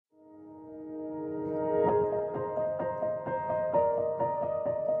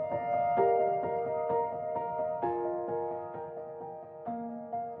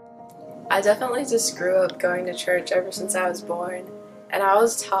I definitely just grew up going to church ever since I was born, and I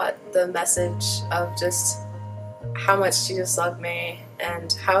was taught the message of just how much Jesus loved me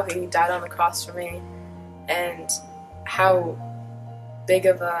and how he died on the cross for me and how big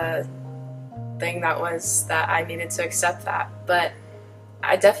of a thing that was that I needed to accept that. But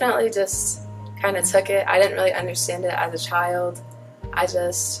I definitely just kind of took it. I didn't really understand it as a child. I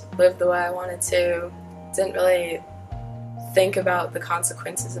just lived the way I wanted to, didn't really think about the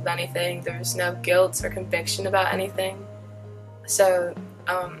consequences of anything. There was no guilt or conviction about anything. So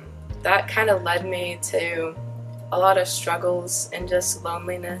that kind of led me to a lot of struggles and just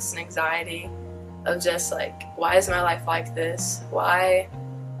loneliness and anxiety of just like, why is my life like this? Why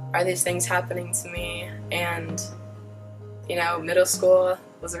are these things happening to me? And you know, middle school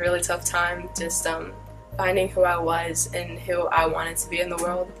was a really tough time, just finding who I was and who I wanted to be in the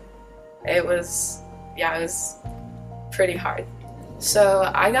world. It was pretty hard.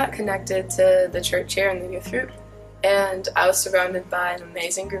 So I got connected to the church here in the youth group, and I was surrounded by an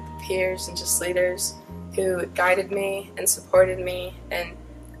amazing group of peers and just leaders who guided me and supported me and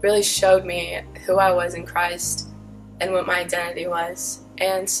really showed me who I was in Christ and what my identity was.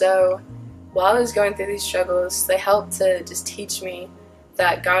 And so while I was going through these struggles, they helped to just teach me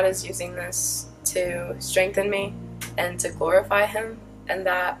that God is using this to strengthen me and to glorify him, and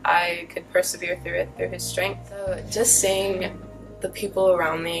that I could persevere through it through his strength. So just seeing the people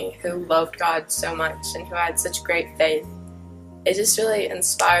around me who loved God so much and who had such great faith, it just really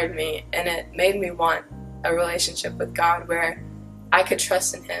inspired me, and it made me want a relationship with God where I could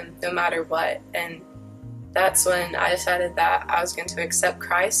trust in him no matter what. And that's when I decided that I was going to accept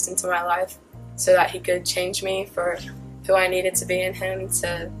Christ into my life so that he could change me for who I needed to be in him,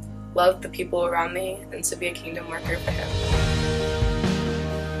 to love the people around me, and to be a kingdom worker for him.